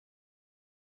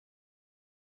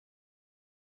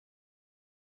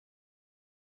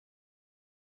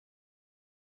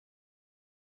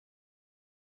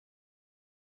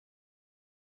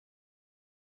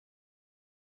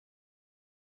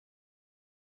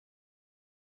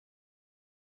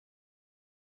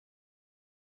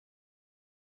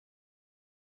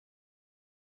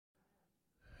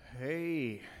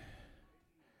Hey,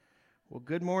 well,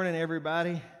 good morning,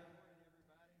 everybody.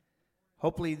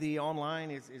 Hopefully the online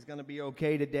is going to be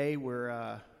okay today.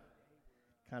 We're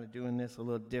kind of doing this a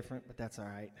little different, but that's all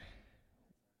right.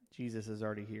 Jesus is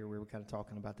already here. We were kind of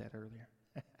talking about that earlier.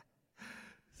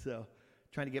 So,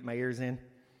 trying to get my ears in.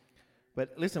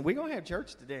 But listen, we're going to have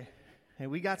church today.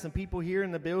 And we got some people here in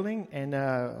the building, and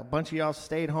a bunch of y'all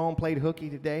stayed home, played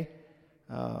hooky today.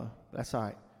 That's all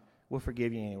right. We'll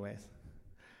forgive you anyways.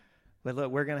 But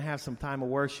look, we're going to have some time of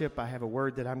worship. I have a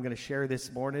word that I'm going to share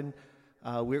this morning.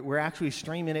 We're actually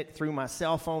streaming it through my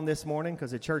cell phone this morning because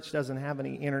the church doesn't have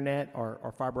any internet.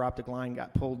 Our fiber optic line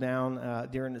got pulled down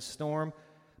during the storm.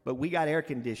 But we got air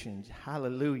conditioned.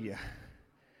 Hallelujah.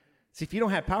 See, if you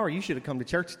don't have power, you should have come to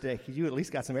church today because you at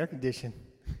least got some air conditioning.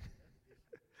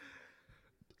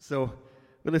 So,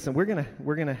 but listen, we're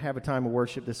gonna have a time of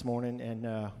worship this morning,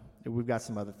 and we've got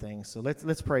some other things. So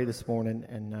let's pray this morning,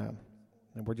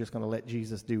 and we're just going to let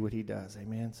Jesus do what he does.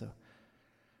 Amen. So,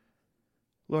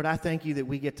 Lord, I thank you that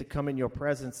we get to come in your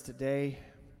presence today.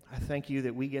 I thank you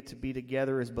that we get to be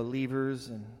together as believers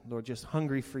and, Lord, just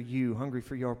hungry for you, hungry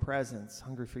for your presence,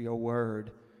 hungry for your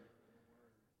word.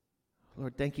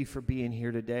 Lord, thank you for being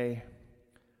here today.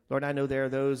 Lord, I know there are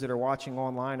those that are watching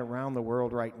online around the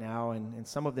world right now, and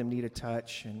some of them need a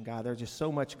touch. And, God, there's just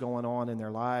so much going on in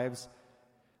their lives.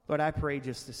 Lord, I pray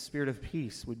just the spirit of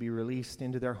peace would be released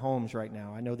into their homes right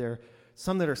now. I know there are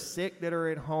some that are sick that are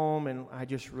at home, and I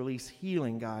just release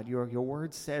healing, God. Your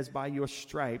word says by your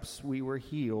stripes we were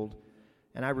healed,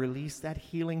 and I release that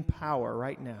healing power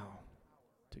right now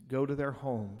to go to their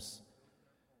homes.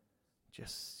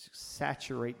 Just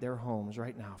saturate their homes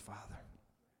right now, Father.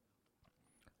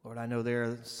 Lord, I know there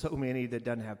are so many that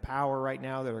doesn't have power right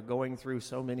now that are going through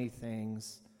so many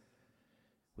things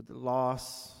with the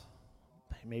loss,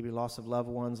 maybe loss of loved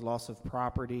ones, loss of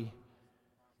property.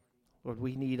 Lord,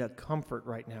 we need a comfort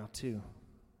right now, too.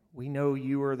 We know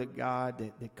you are the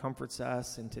God that comforts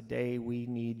us, and today we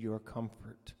need your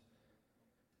comfort.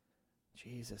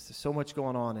 Jesus, there's so much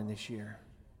going on in this year.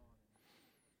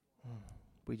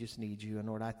 We just need you. And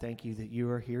Lord, I thank you that you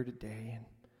are here today. And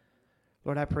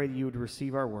Lord, I pray that you would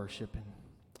receive our worship, and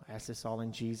I ask this all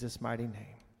in Jesus' mighty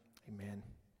name. Amen.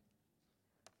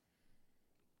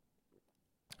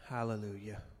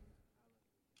 Hallelujah.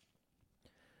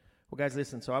 Well, guys,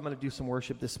 listen, so I'm going to do some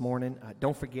worship this morning.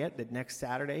 Don't forget that next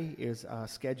Saturday is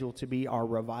scheduled to be our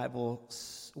revival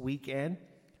weekend.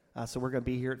 So we're going to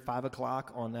be here at 5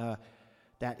 o'clock on,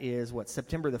 that is,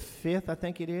 September the 5th, I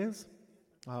think it is.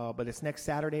 But it's next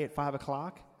Saturday at 5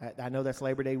 o'clock. I know that's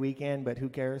Labor Day weekend, but who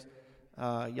cares?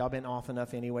 Y'all been off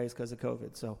enough anyways because of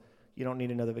COVID, so you don't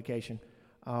need another vacation.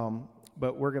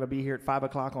 But we're going to be here at 5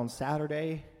 o'clock on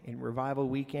Saturday in Revival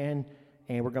Weekend,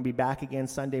 and we're going to be back again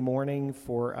Sunday morning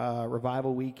for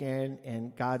Revival Weekend,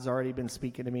 and God's already been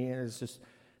speaking to me and has just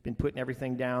been putting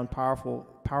everything down,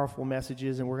 powerful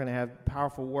messages, and we're going to have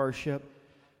powerful worship.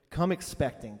 Come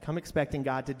expecting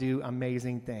God to do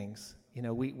amazing things. You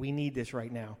know, we need this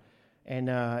right now.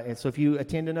 And so if you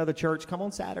attend another church, come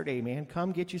on Saturday, man.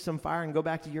 Come get you some fire and go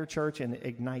back to your church and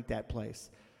ignite that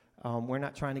place. We're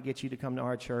not trying to get you to come to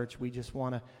our church. We just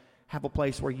want to have a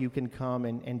place where you can come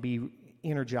and be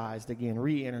energized again,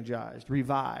 re-energized,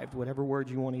 revived, whatever word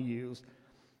you want to use.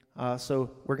 So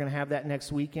we're going to have that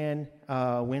next weekend.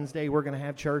 Wednesday, we're going to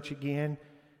have church again,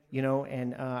 you know,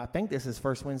 and I think this is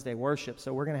First Wednesday worship.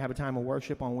 So we're going to have a time of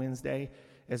worship on Wednesday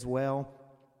as well.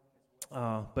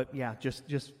 But yeah,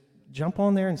 just jump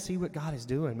on there and see what God is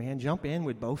doing, man. Jump in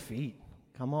with both feet.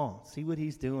 Come on, see what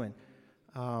he's doing.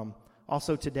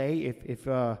 Also today, if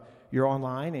you're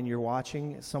online and you're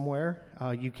watching somewhere,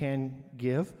 you can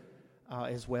give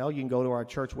as well. You can go to our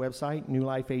church website,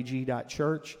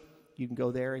 newlifeag.church. You can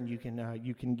go there and you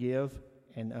can give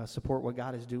and support what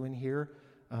God is doing here.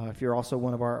 If you're also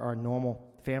one of our normal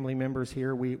family members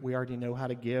here, we already know how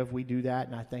to give. We do that,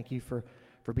 and I thank you for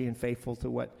being faithful to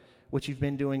what you've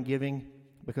been doing, giving,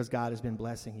 because God has been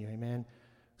blessing you. Amen.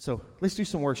 So let's do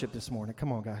some worship this morning.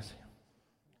 Come on, guys.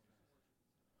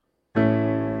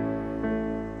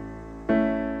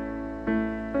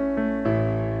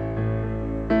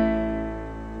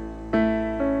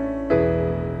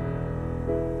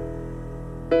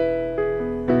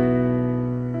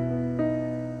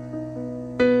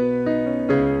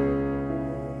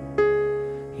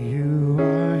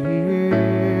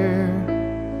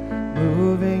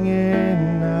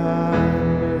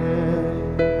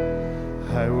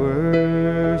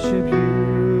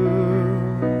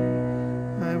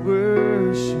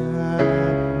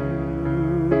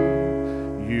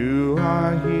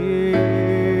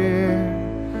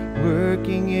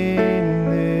 working in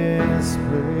this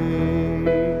place.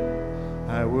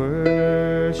 I worship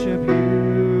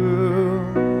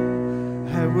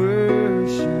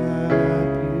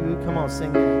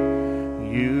sing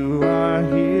that. You are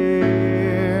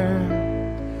here,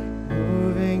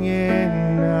 moving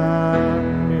in our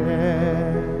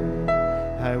midst.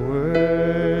 I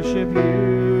worship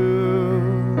you.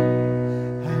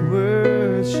 I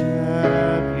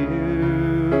worship you.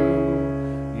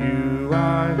 You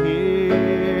are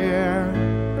here,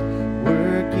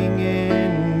 working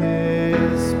in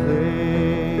this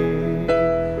place.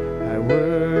 I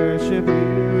worship you.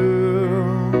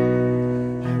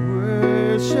 I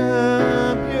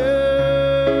worship you.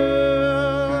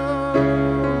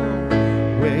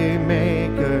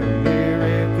 Waymaker,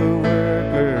 miracle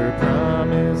worker,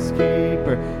 promise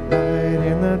keeper, light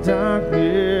in the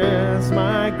darkness.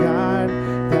 My God,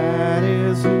 that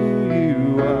is who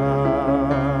you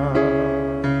are.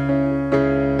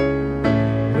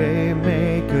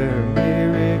 Waymaker,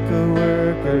 miracle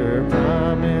worker,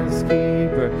 promise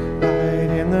keeper,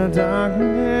 light in the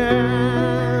darkness.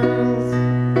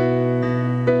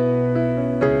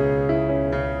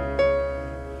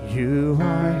 You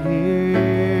are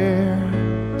here,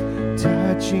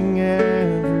 touching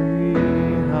every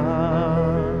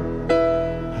heart.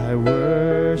 I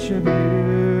worship you.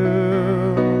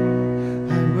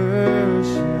 I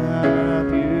worship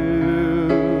you.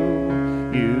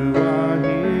 You are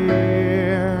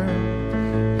here,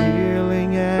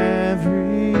 healing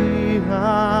every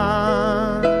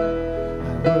heart. I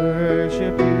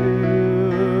worship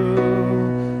you.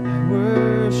 I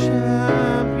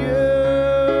worship you.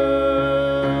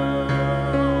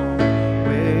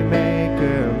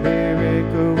 Waymaker,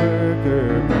 miracle worker,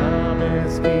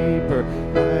 promise keeper,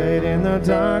 light in the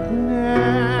darkness.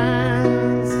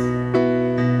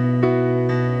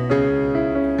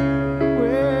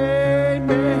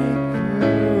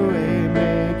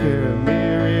 Waymaker,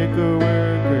 miracle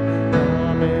worker,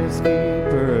 promise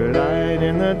keeper, light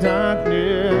in the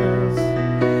darkness.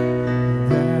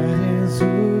 That is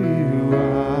who you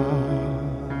are.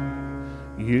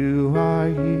 You are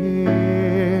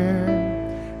here,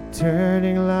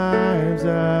 turning lives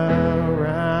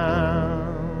around.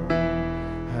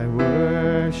 I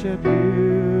worship you.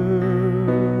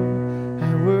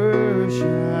 I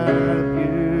worship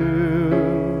you.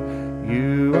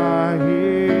 You are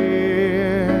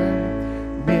here,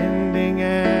 mending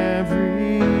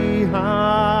every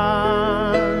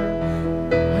heart.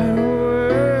 I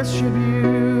worship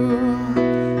you.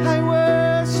 I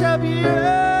worship you.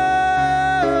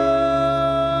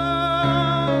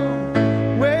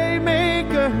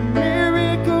 Waymaker,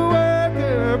 miracle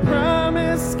worker,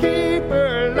 promise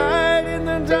keeper, light in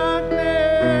the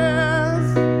darkness.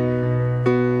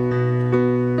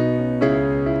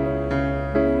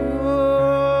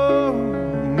 Oh,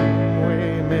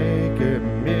 waymaker,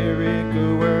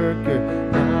 miracle worker,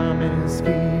 promise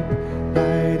keeper,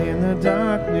 light in the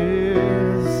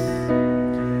darkness.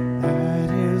 That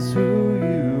is who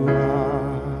you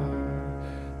are.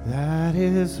 That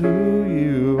is who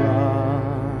you are.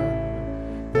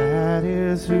 That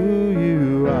is who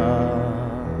you are.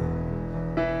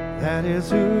 That is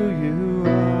who you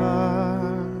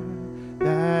are.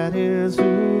 That is who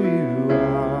you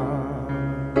are.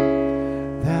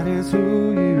 That is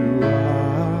who you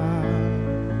are.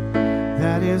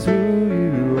 That is who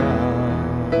you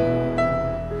are.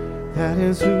 That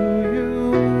is who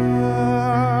you are.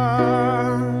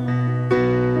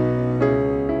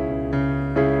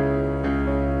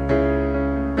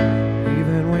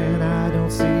 Even when I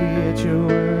don't see it, you're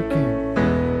working.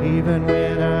 Even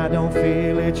when I don't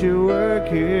feel it, you're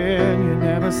working. You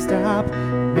never stop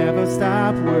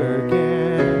working.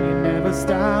 You never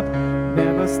stop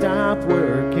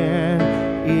working.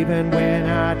 Even when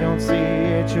I don't see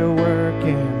it, you're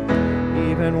working.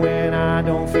 Even when I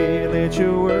don't feel it,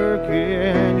 you're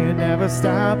working. You never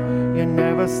stop working. You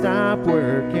never stop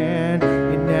working.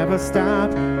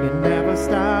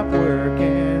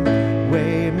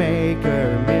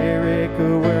 Waymaker,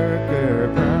 miracle worker,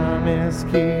 promise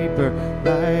keeper,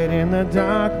 light in the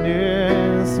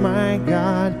darkness. My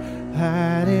God,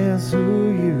 that is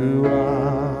who you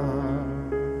are.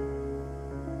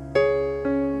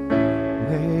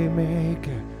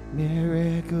 Waymaker,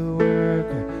 miracle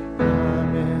worker,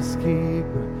 promise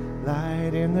keeper,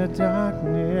 light in the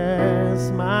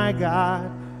darkness. My God,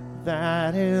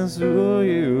 that is who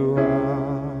you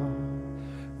are.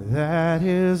 That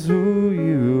is who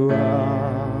you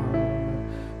are.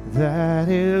 That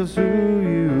is who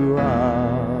you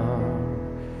are.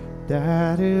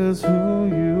 That is who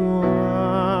you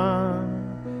are.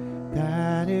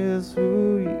 That is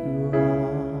who you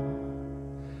are.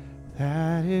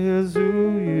 That is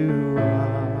who you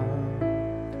are.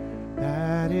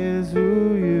 That is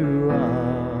who you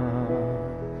are.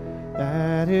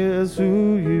 That is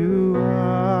who you are.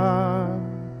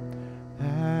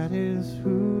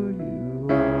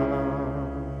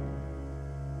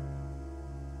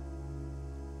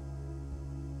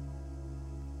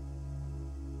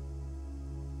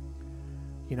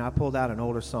 I pulled out an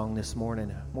older song this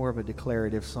morning, more of a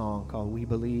declarative song called We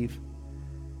Believe.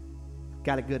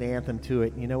 Got a good anthem to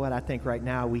it. You know what? I think right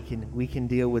now we can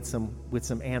deal with some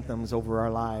anthems over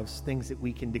our lives, things that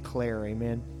we can declare,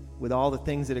 amen. With all the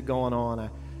things that are going on,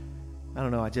 I don't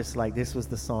know, I just like this was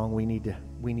the song we need to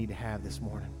have this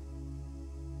morning.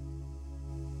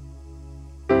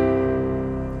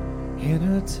 In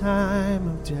a time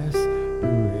of desperation,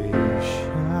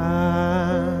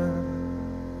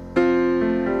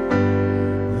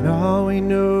 when all we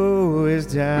know is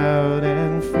doubt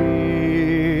and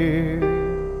fear,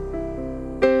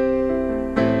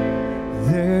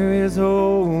 there is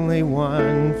only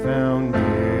one foundation.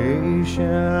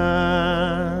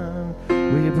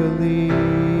 We believe.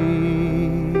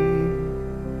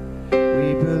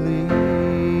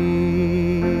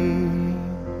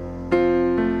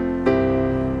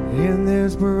 In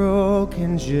this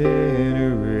broken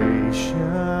generation,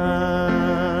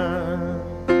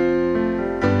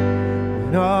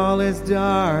 when all is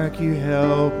dark, you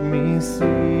help me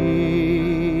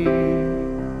see.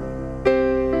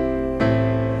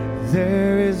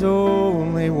 There is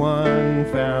only one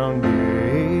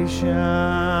foundation.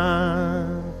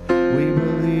 We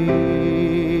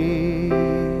believe.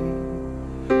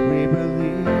 We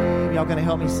believe. Y'all gonna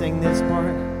help me sing this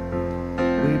part?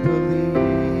 We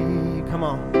believe. Come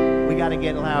on. We gotta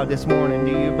get loud this morning.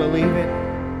 Do you believe it?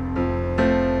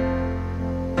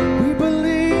 We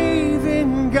believe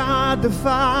in God the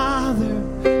Father.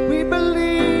 We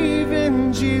believe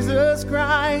in Jesus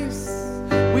Christ.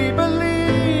 We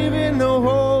believe in the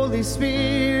Holy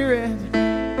Spirit,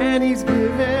 and He's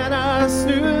given us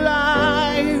new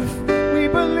life. We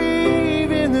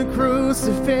believe in the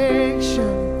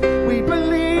crucifixion. We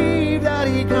believe that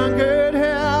He conquered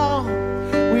hell.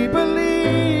 We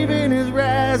believe in His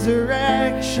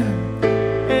resurrection,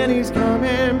 and He's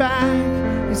coming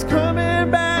back. He's coming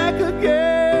back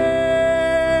again.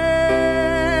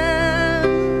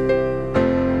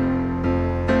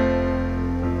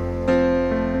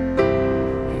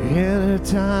 In a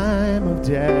time of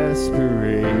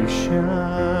desperation,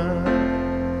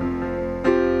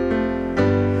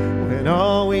 when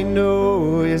all we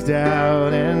know is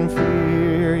doubt and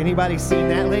fear. Anybody seen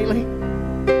that lately?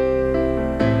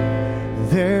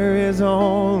 There is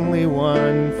only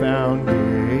one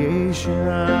foundation.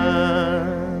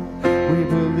 We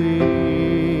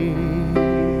believe.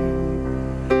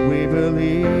 We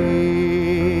believe.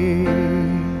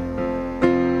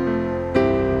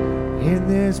 In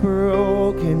this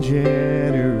broken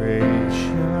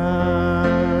generation,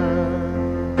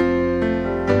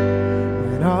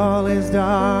 when all is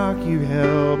dark, you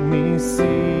help me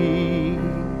see.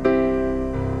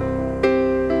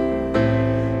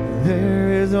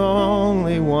 There is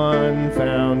only one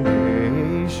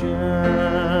foundation.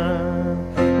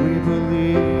 We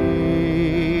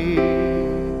believe.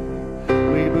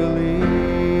 We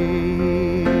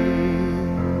believe.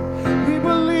 We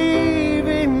believe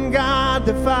in God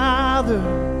the Father.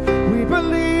 We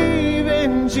believe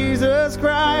in Jesus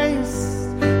Christ.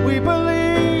 We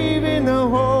believe in the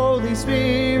Holy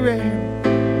Spirit,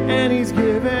 and He's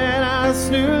given us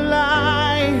new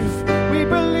life. We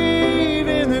believe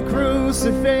in the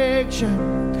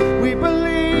crucifixion. We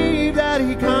believe that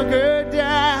He conquered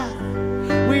death.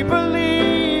 We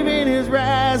believe in His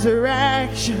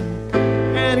resurrection,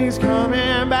 and He's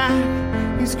coming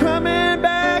back. He's coming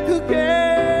back again.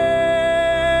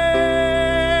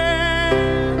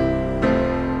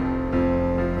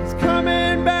 He's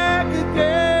coming back again.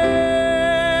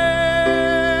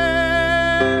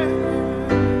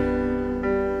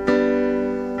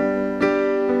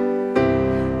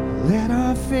 Let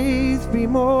our faith be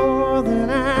more than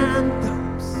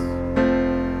anthems,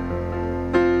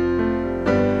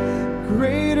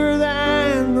 greater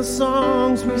than the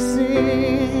songs we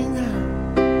sing.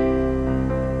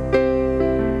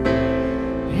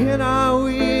 In our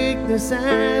weakness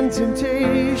and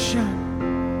temptation,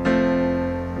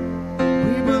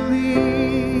 we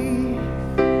believe.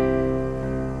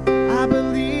 I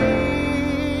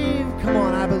believe. Come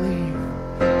on, I believe.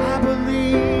 I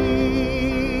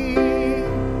believe.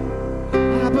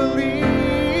 I believe.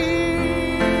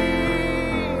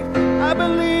 I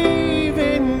believe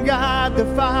in God the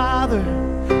Father.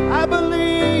 I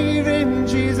believe in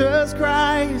Jesus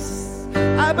Christ.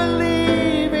 I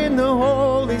believe in the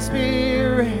Holy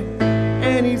Spirit,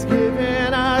 and He's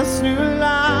given us new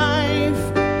life.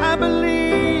 I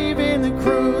believe in the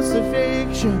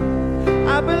crucifixion.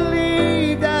 I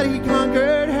believe that He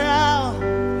conquered hell.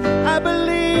 I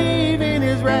believe in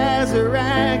His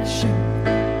resurrection,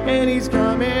 and He's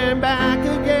coming back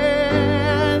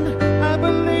again. I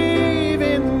believe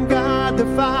in God the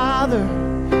Father.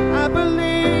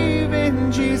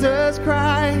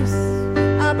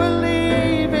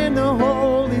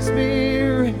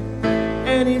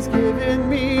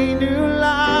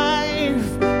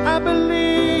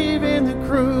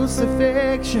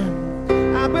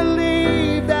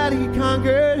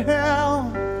 conquered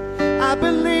hell. I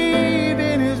believe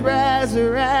in his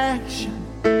resurrection,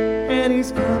 and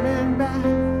he's coming back.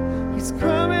 He's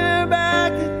coming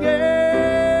back again.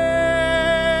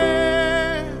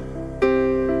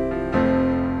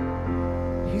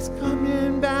 He's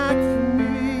coming back for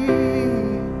me.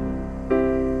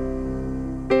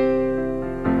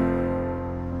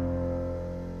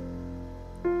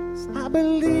 I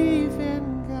believe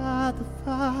in God the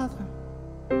Father.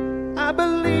 I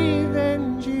believe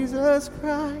in Jesus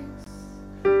Christ.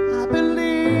 I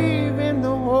believe in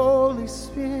the Holy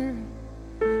Spirit,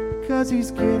 because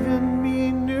he's given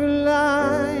me new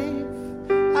life.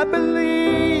 I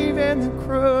believe in the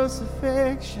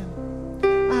crucifixion.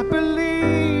 I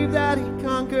believe that he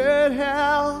conquered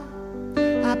hell.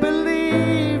 I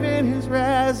believe in his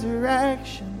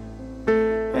resurrection,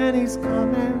 and he's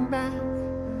coming back.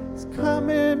 He's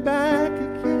coming back again.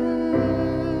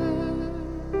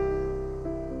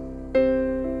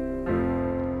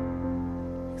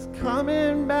 He's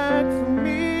coming back for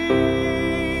me.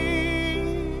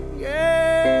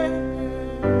 Yeah.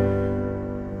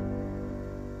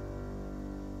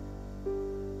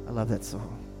 I love that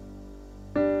song.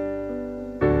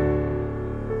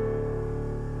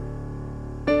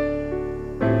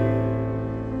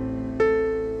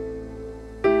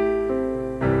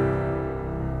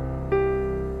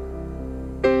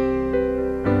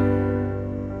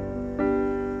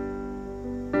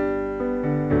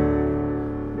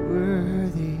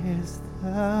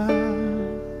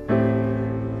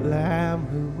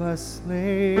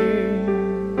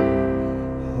 Slain,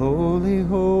 holy,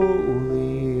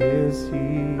 holy is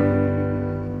he.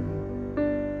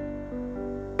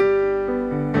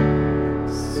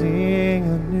 Sing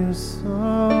a new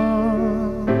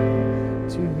song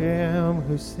to him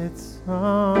who sits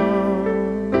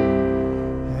on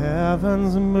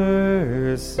heaven's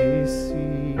mercy seat.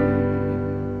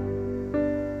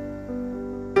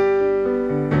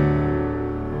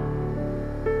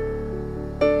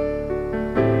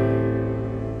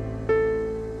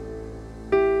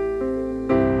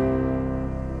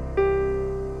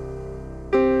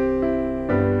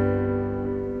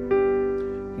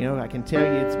 I can tell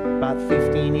you it's about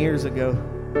 15 years ago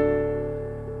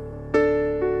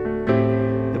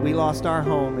that we lost our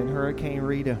home in Hurricane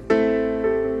Rita.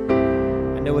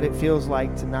 I know what it feels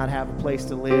like to not have a place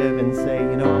to live and say,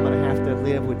 I'm going to have to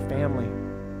live with family.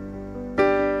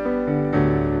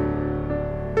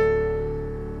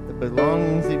 The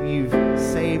belongings that you've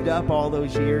saved up all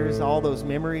those years, all those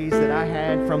memories that I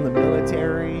had from the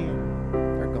military,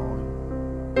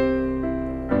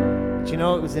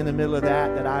 it was in the middle of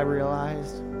that I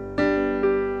realized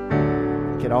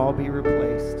it could all be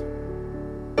replaced.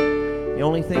 The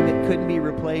only thing that couldn't be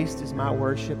replaced is my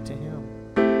worship to him.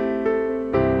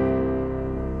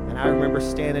 And I remember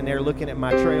standing there looking at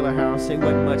my trailer house. It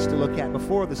wasn't much to look at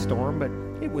before the storm, but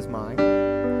it was mine.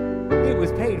 It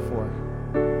was paid for.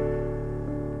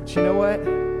 But you know what?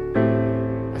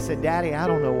 I said, Daddy, I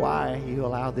don't know why you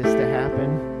allowed this to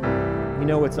happen.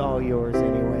 It's all yours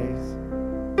anyways.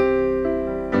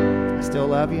 I still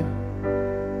love you,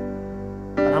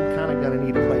 but I'm kind of going to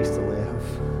need a place to live.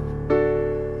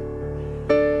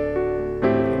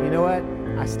 And you know what?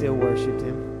 I still worshiped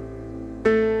him.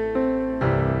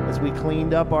 As we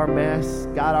cleaned up our mess,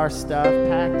 got our stuff,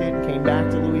 packed it, and came back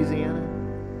to Louisiana,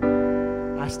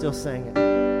 I still sang it.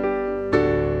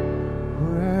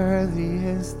 Worthy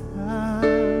is the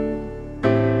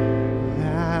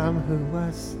Lamb who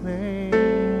was slain.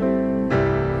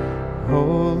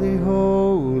 Holy,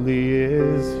 holy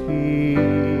is he.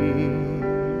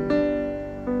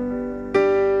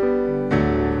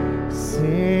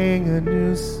 Sing a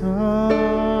new song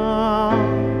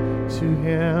to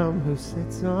him who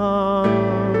sits on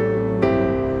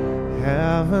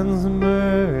heaven's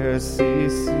mercy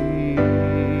seat.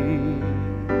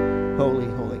 Holy,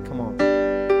 holy, come on.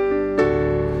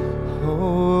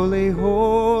 Holy,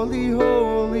 holy,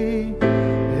 holy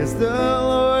is the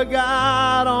Lord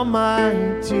God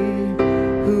Almighty,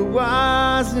 who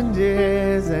was and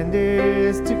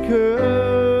is to come.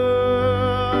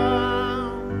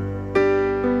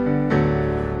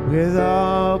 With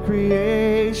all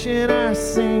creation I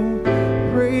sing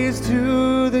praise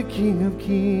to the King of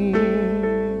Kings.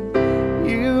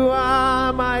 You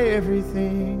are my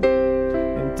everything,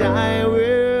 and I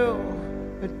will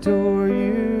adore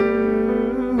you.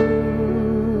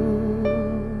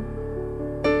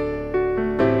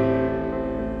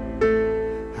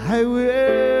 I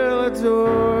will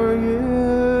adore you.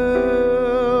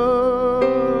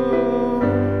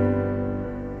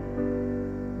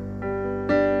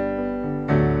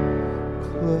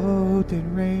 Clothed in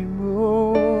rainbows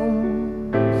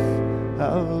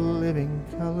of living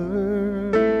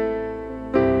color,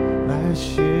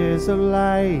 flashes of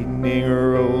lightning,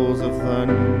 rolls of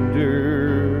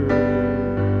thunder,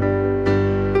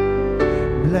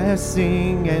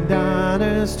 blessing and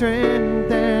honor,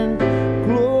 strength and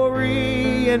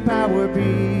glory and power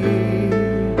be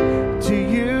to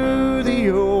you, the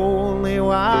only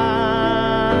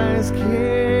wise King.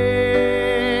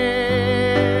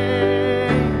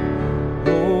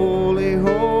 Holy,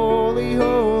 holy,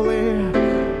 holy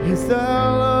is the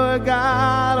Lord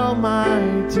God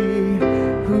Almighty,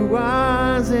 who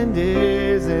was and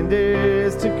is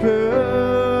to come.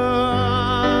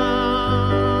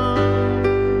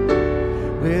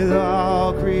 With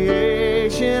all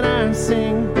creation I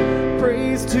sing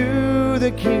praise to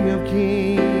the King of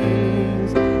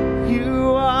Kings.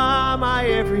 You are my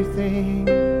everything,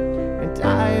 and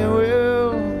I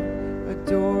will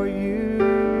adore you.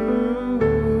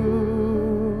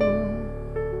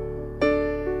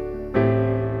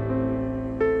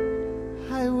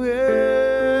 I will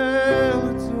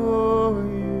adore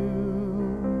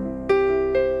you.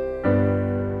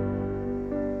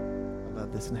 I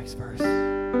love this next verse.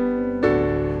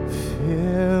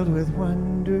 Filled with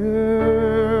wonder,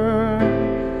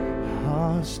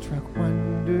 awestruck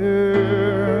wonder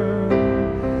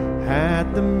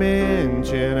at the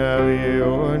mention of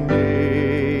your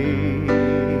name.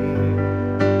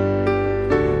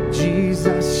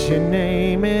 Jesus, your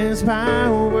name is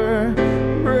power,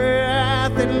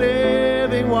 breath and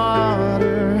living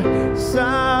water,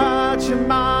 such a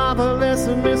marvelous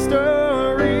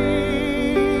mystery.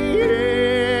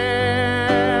 Yeah.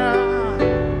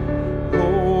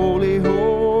 Holy,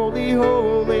 holy,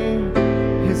 holy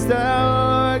is the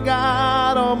Lord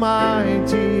God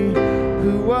Almighty,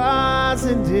 who was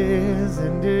and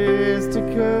is to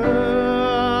come.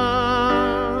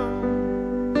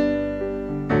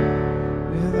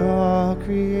 With all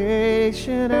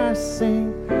creation I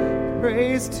sing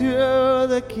praise to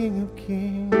the King of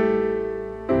Kings.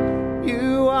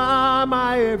 You are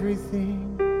my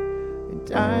everything,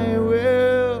 and I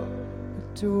will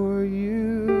adore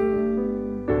you.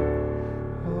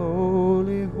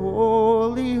 Holy,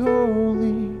 holy,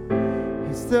 holy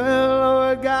is the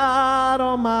Lord God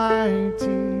Almighty,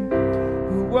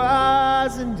 who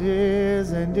was and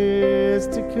is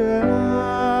to come.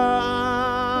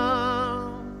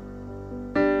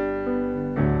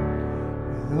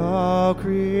 With all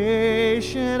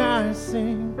creation I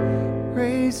sing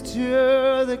praise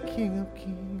to the King of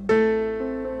Kings.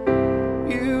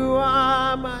 You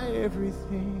are my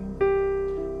everything,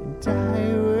 and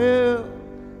I will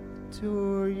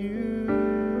adore you.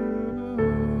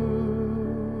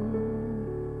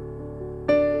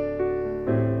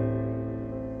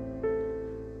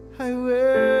 I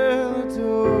will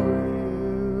adore you.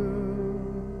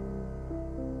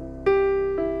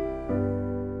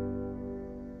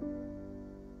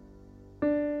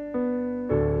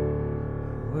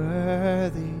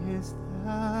 Worthy is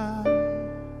thou,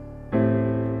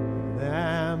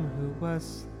 Lamb who was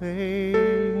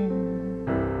slain.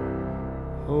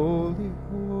 Holy,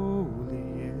 holy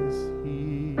is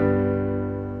he.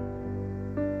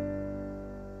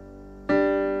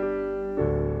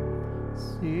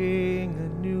 Sing a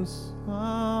new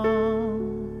song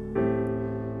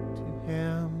to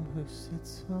him who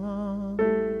sits on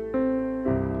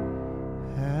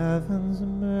heaven's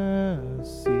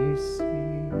mercy seat.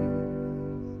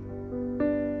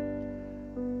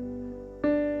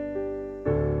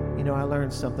 You know, I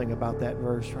learned something about that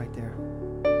verse right there.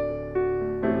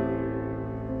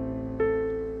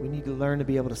 We need to learn to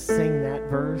be able to sing that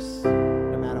verse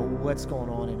no matter what's going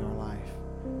on in our life.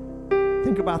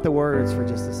 Think about the words for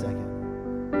just a second.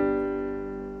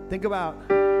 Think about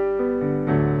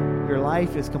your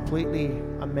life is completely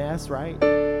a mess, right?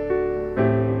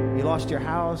 You lost your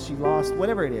house, you lost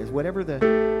whatever it is, whatever the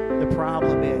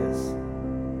problem is.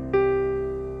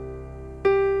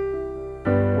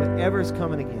 Whatever's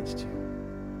coming against you.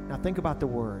 Now think about the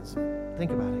words.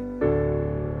 Think about it.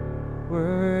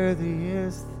 Worthy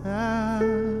is thou,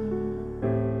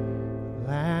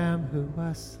 Lamb who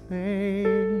was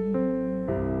slain.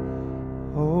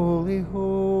 Holy,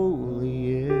 holy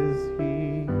is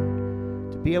he.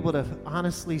 To be able to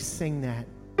honestly sing that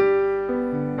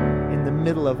in the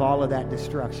middle of all of that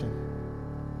destruction.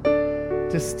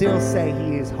 To still say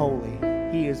he is holy,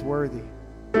 he is worthy.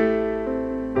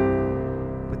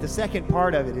 But the second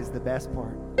part of it is the best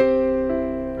part.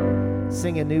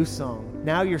 Sing a new song.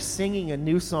 Now you're singing a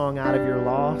new song out of your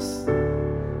loss.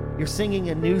 You're singing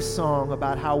a new song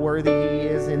about how worthy he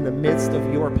is in the midst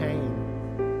of your pain.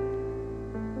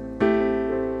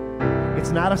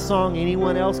 It's not a song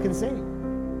anyone else can sing,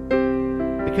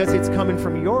 because it's coming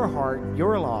from your heart,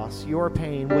 your loss, your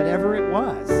pain, whatever it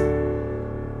was.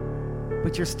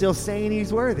 But you're still saying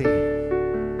he's worthy.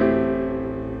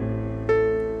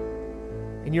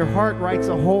 And your heart writes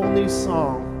a whole new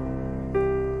song.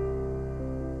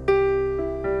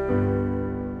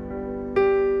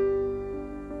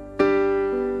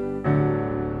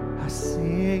 I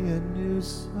sing a new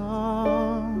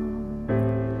song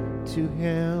to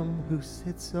him who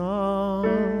sits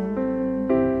on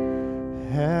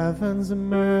heaven's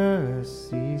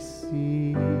mercy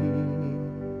seat.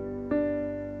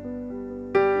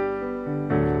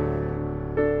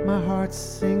 My heart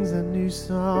sings a new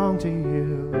song to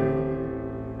you,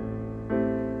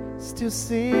 still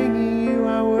singing you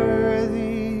are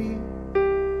worthy,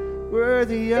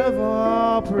 worthy of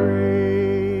all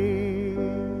praise.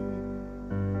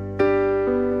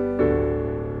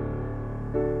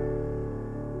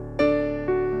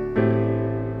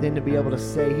 Then to be able to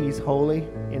say he's holy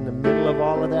in the middle of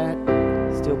all of that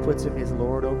still puts him as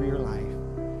Lord over your life,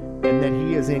 and that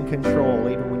he is in control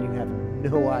even when you have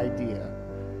no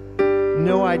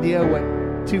idea what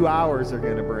 2 hours are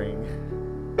going to bring.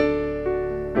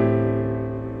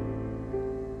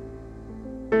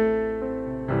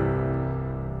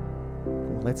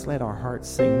 Come on, let's let our hearts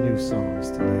sing new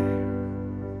songs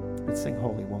today. Let's sing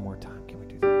holy one more time. Can we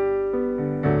do that?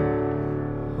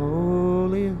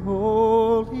 Holy,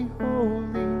 holy,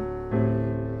 holy,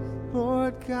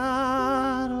 Lord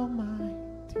God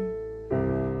Almighty,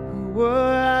 who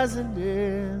was and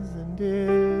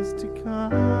is to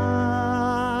come.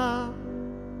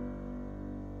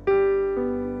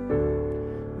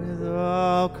 With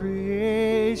all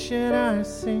creation I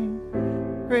sing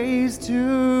praise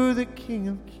to the King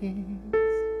of Kings.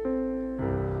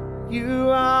 You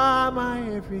are my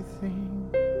everything,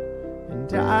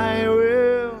 and I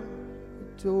will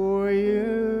adore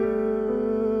you.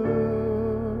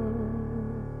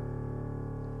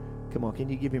 Come on, can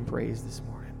you give him praise this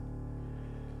morning?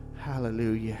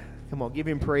 Hallelujah. Come on, give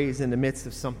him praise in the midst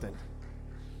of something.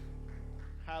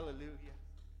 Hallelujah.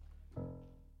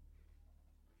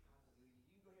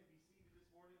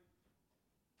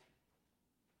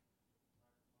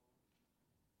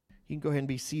 You can go ahead and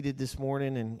be seated this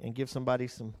morning and give somebody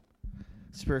some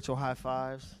spiritual high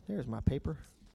fives. There's my paper.